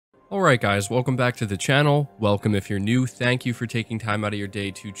Alright guys, welcome back to the channel. Welcome if you're new. Thank you for taking time out of your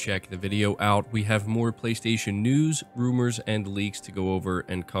day to check the video out. We have more PlayStation news, rumors, and leaks to go over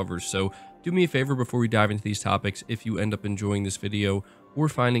and cover. So do me a favor before we dive into these topics. If you end up enjoying this video or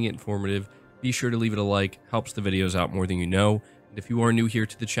finding it informative, be sure to leave it a like. Helps the videos out more than you know. And if you are new here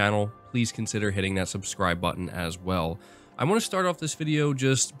to the channel, please consider hitting that subscribe button as well. I want to start off this video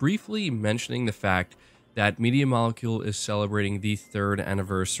just briefly mentioning the fact that Media Molecule is celebrating the 3rd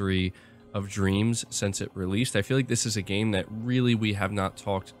anniversary of Dreams since it released. I feel like this is a game that really we have not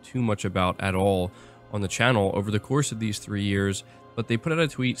talked too much about at all on the channel over the course of these 3 years, but they put out a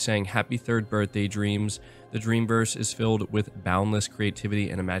tweet saying, "Happy 3rd birthday, Dreams. The Dreamverse is filled with boundless creativity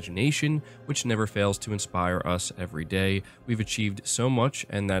and imagination, which never fails to inspire us every day. We've achieved so much,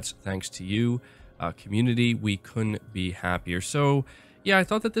 and that's thanks to you, community. We couldn't be happier." So yeah, I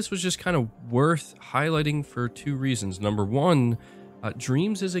thought that this was just kind of worth highlighting for 2 reasons. Number one,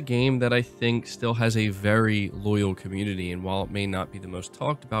 Dreams is a game that I think still has a very loyal community, and while it may not be the most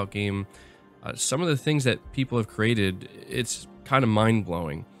talked about game, some of the things that people have created, it's kind of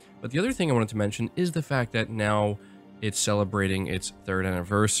mind-blowing. But the other thing I wanted to mention is the fact that now it's celebrating its 3rd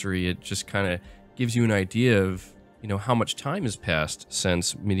anniversary. It just kind of gives you an idea of, how much time has passed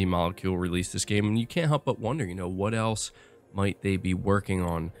since Media Molecule released this game, and you can't help but wonder, what else might they be working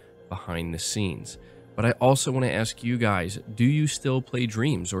on behind the scenes. But I also want to ask you guys, do you still play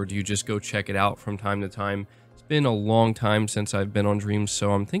Dreams, or do you just go check it out from time to time? It's been a long time since I've been on Dreams,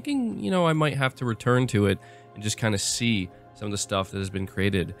 so I'm thinking, I might have to return to it and just kind of see some of the stuff that has been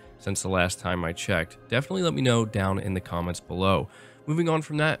created since the last time I checked. Definitely let me know down in the comments below. Moving on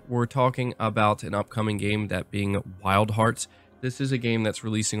from that, we're talking about an upcoming game, that being Wild Hearts. This is a game that's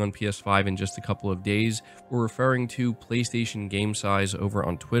releasing on PS5 in just a couple of days. We're referring to PlayStation Game Size over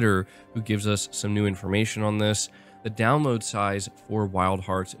on Twitter, who gives us some new information on this. The download size for Wild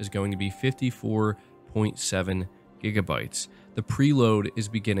Hearts is going to be 54.7 gigabytes. The preload is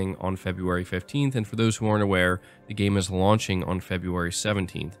beginning on February 15th, and for those who aren't aware, the game is launching on February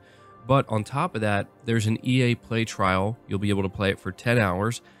 17th. But on top of that, there's an EA Play trial. You'll be able to play it for 10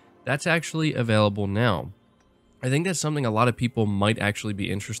 hours. That's actually available now. I think that's something a lot of people might actually be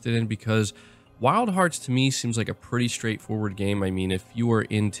interested in, because Wild Hearts to me seems like a pretty straightforward game. I mean, if you are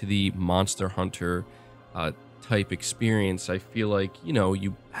into the Monster Hunter type experience, I feel like,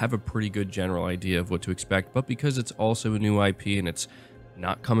 you have a pretty good general idea of what to expect. But because it's also a new IP and it's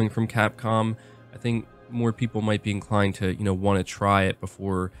not coming from Capcom, I think more people might be inclined to, want to try it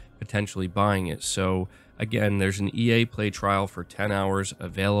before potentially buying it. So again, there's an EA Play trial for 10 hours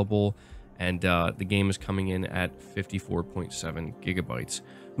available. And the game is coming in at 54.7 gigabytes.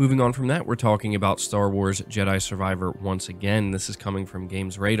 Moving on from that, we're talking about Star Wars Jedi Survivor once again. This is coming from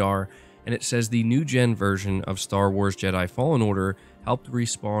Games Radar, and it says the new gen version of Star Wars Jedi Fallen Order helped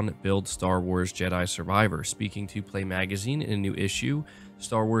Respawn build Star Wars Jedi Survivor. Speaking to Play Magazine in a new issue,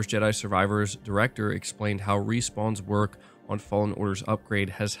 Star Wars Jedi Survivor's director explained how Respawn's work on Fallen Order's upgrade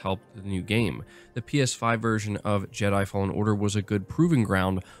has helped the new game. The PS5 version of Jedi Fallen Order was a good proving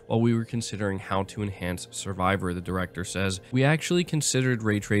ground while we were considering how to enhance Survivor, the director says. We actually considered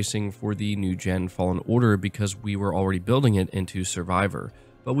ray tracing for the new gen Fallen Order because we were already building it into Survivor,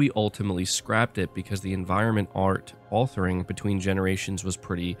 but we ultimately scrapped it because the environment art authoring between generations was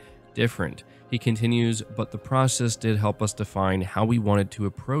pretty different. He continues, but the process did help us define how we wanted to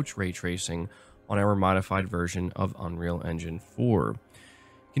approach ray tracing on our modified version of Unreal Engine 4.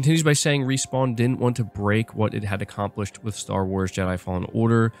 Continues by saying Respawn didn't want to break what it had accomplished with Star Wars Jedi Fallen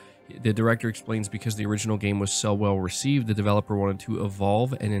Order. The director explains because the original game was so well received, the developer wanted to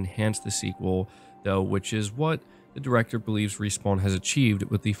evolve and enhance the sequel, though, which is what the director believes Respawn has achieved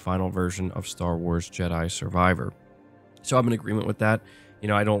with the final version of Star Wars Jedi Survivor. So I'm in agreement with that.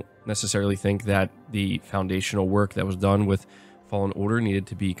 I don't necessarily think that the foundational work that was done with Fallen Order needed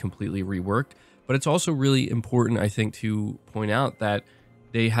to be completely reworked. But it's also really important, I think, to point out that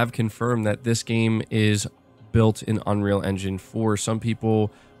they have confirmed that this game is built in Unreal Engine 4. Some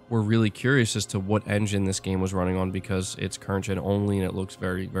people were really curious as to what engine this game was running on because it's current gen only and it looks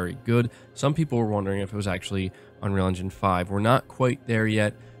very, very good. Some people were wondering if it was actually Unreal Engine 5. We're not quite there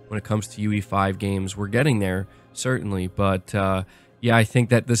yet when it comes to UE5 games. We're getting there, certainly, but yeah, I think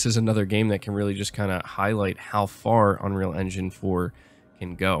that this is another game that can really just kind of highlight how far Unreal Engine 4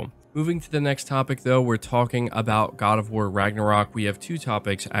 can go. Moving to the next topic, though, we're talking about God of War Ragnarok. We have 2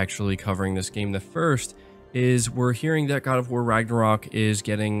 topics actually covering this game. The first is we're hearing that God of War Ragnarok is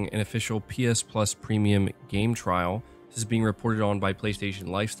getting an official PS Plus premium game trial. This is being reported on by PlayStation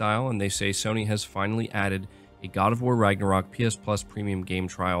Lifestyle, and they say Sony has finally added a God of War Ragnarok PS Plus premium game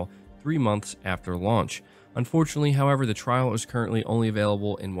trial 3 months after launch. Unfortunately, however, the trial is currently only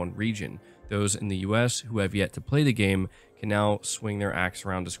available in one region. Those in the US who have yet to play the game can now swing their axe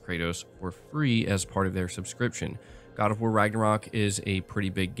around as Kratos for free as part of their subscription. God of War Ragnarok is a pretty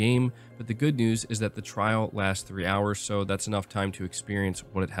big game, but the good news is that the trial lasts 3 hours, so that's enough time to experience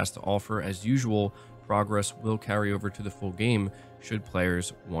what it has to offer. As usual, progress will carry over to the full game should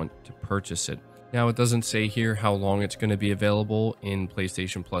players want to purchase it. Now, it doesn't say here how long it's going to be available in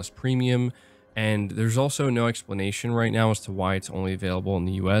PlayStation Plus Premium, and there's also no explanation right now as to why it's only available in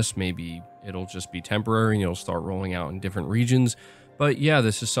the US. Maybe it'll just be temporary and it'll start rolling out in different regions. But yeah,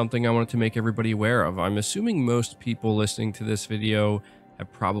 this is something I wanted to make everybody aware of. I'm assuming most people listening to this video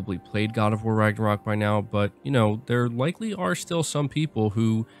have probably played God of War Ragnarok by now, but you know, there likely are still some people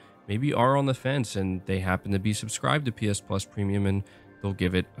who maybe are on the fence and they happen to be subscribed to PS Plus Premium and they'll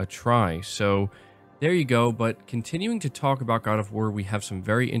give it a try. So there you go. But continuing to talk about God of War, we have some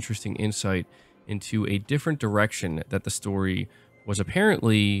very interesting insight into a different direction that the story was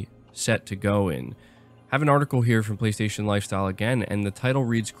apparently set to go in. I have an article here from PlayStation Lifestyle again, and the title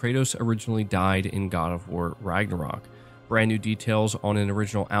reads, Kratos originally died in God of War Ragnarok. Brand new details on an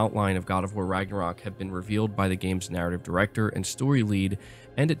original outline of God of War Ragnarok have been revealed by the game's narrative director and story lead,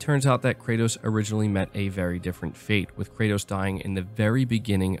 and it turns out that Kratos originally met a very different fate, with Kratos dying in the very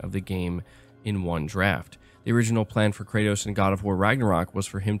beginning of the game in one draft. The original plan for Kratos in God of War Ragnarok was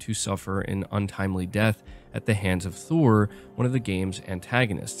for him to suffer an untimely death at the hands of Thor, one of the game's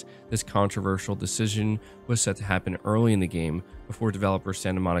antagonists. This controversial decision was set to happen early in the game before developer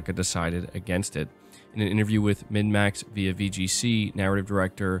Santa Monica decided against it. In an interview with MinMax via VGC, narrative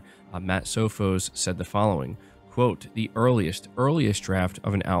director Matt Sophos said the following, quote, the earliest draft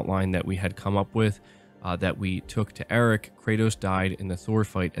of an outline that we had come up with that we took to Eric, Kratos died in the Thor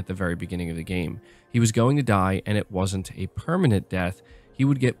fight at the very beginning of the game. He was going to die, and it wasn't a permanent death. He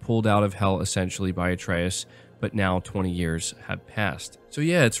would get pulled out of hell essentially by Atreus, but now 20 years have passed. So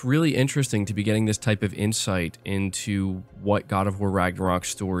yeah, it's really interesting to be getting this type of insight into what God of War Ragnarok's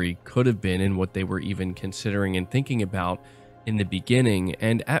story could have been and what they were even considering and thinking about in the beginning.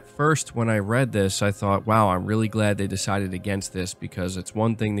 And at first, when I read this, I thought, wow, I'm really glad they decided against this, because it's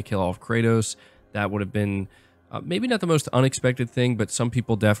one thing to kill off Kratos. That would have been maybe not the most unexpected thing, but some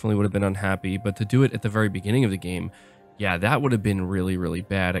people definitely would have been unhappy. But to do it at the very beginning of the game, yeah, that would have been really, really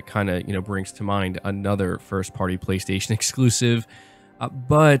bad. It kind of, brings to mind another first-party PlayStation exclusive.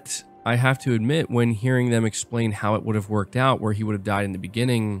 But I have to admit, when hearing them explain how it would have worked out, where he would have died in the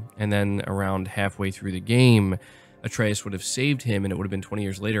beginning, and then around halfway through the game, Atreus would have saved him, and it would have been 20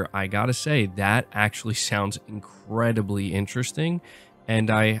 years later, I gotta say, that actually sounds incredibly interesting.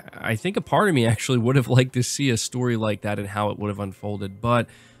 And I think a part of me actually would have liked to see a story like that and how it would have unfolded. But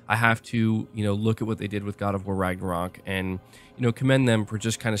I have to, look at what they did with God of War Ragnarok and, commend them for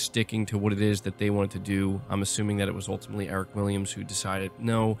just kind of sticking to what it is that they wanted to do. I'm assuming that it was ultimately Eric Williams who decided,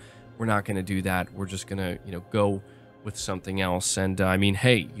 no, we're not going to do that. We're just going to, go with something else. And I mean,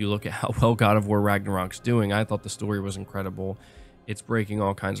 hey, you look at how well God of War Ragnarok's doing. I thought the story was incredible. It's breaking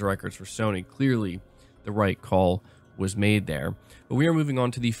all kinds of records for Sony. Clearly, the right call was made there. But we are moving on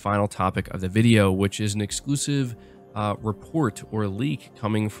to the final topic of the video, which is an exclusive report or leak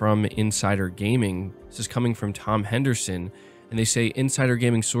coming from Insider Gaming. This is coming from Tom Henderson, and they say Insider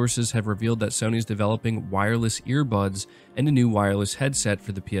Gaming sources have revealed that Sony is developing wireless earbuds and a new wireless headset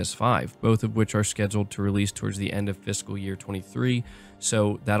for the PS5, both of which are scheduled to release towards the end of fiscal year 23,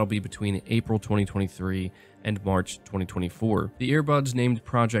 so that'll be between April 2023 and March 2024. The earbuds, named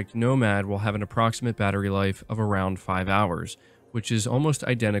Project Nomad, will have an approximate battery life of around 5 hours, which is almost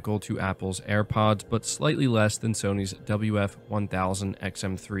identical to Apple's AirPods, but slightly less than Sony's WF-1000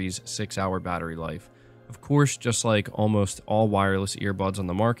 XM3's 6-hour battery life. Of course, just like almost all wireless earbuds on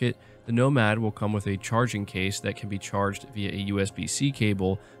the market, the Nomad will come with a charging case that can be charged via a USB-C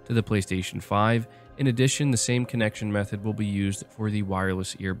cable to the PlayStation 5. In addition, the same connection method will be used for the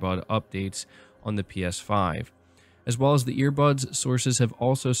wireless earbud updates on the PS5. As well as the earbuds, sources have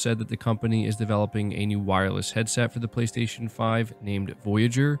also said that the company is developing a new wireless headset for the PlayStation 5 named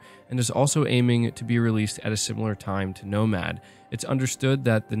Voyager, and is also aiming to be released at a similar time to Nomad. It's understood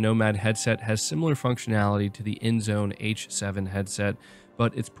that the Nomad headset has similar functionality to the InZone H7 headset,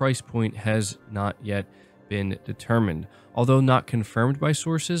 but its price point has not yet been determined. Although not confirmed by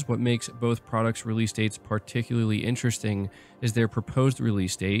sources, what makes both products' release dates particularly interesting is their proposed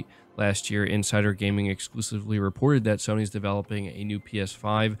release date. Last year, Insider Gaming exclusively reported that Sony is developing a new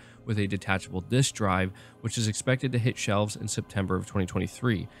PS5 with a detachable disc drive, which is expected to hit shelves in September of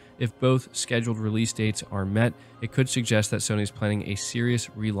 2023. If both scheduled release dates are met, it could suggest that Sony is planning a serious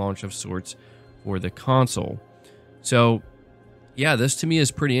relaunch of sorts for the console. So, yeah, this to me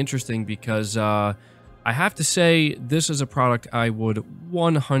is pretty interesting because I have to say, this is a product I would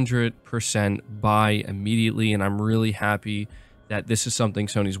 100% buy immediately, and I'm really happy that this is something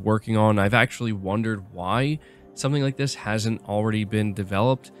Sony's working on. I've actually wondered why something like this hasn't already been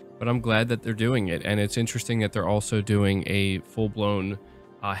developed, but I'm glad that they're doing it. And it's interesting that they're also doing a full-blown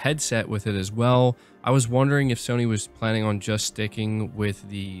headset with it as well. I was wondering if Sony was planning on just sticking with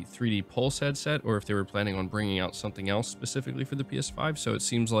the 3D Pulse headset, or if they were planning on bringing out something else specifically for the PS5. So it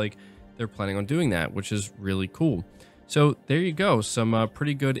seems like they're planning on doing that, which is really cool. So there you go, some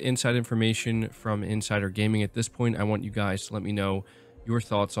pretty good inside information from Insider Gaming. At this point, I want you guys to let me know your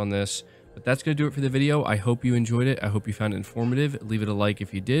thoughts on this. But that's going to do it for the video. I hope you enjoyed it. I hope you found it informative. Leave it a like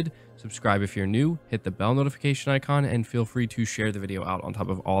if you did. Subscribe if you're new. Hit the bell notification icon, and feel free to share the video out on top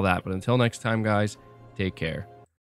of all that. But until next time, guys, take care.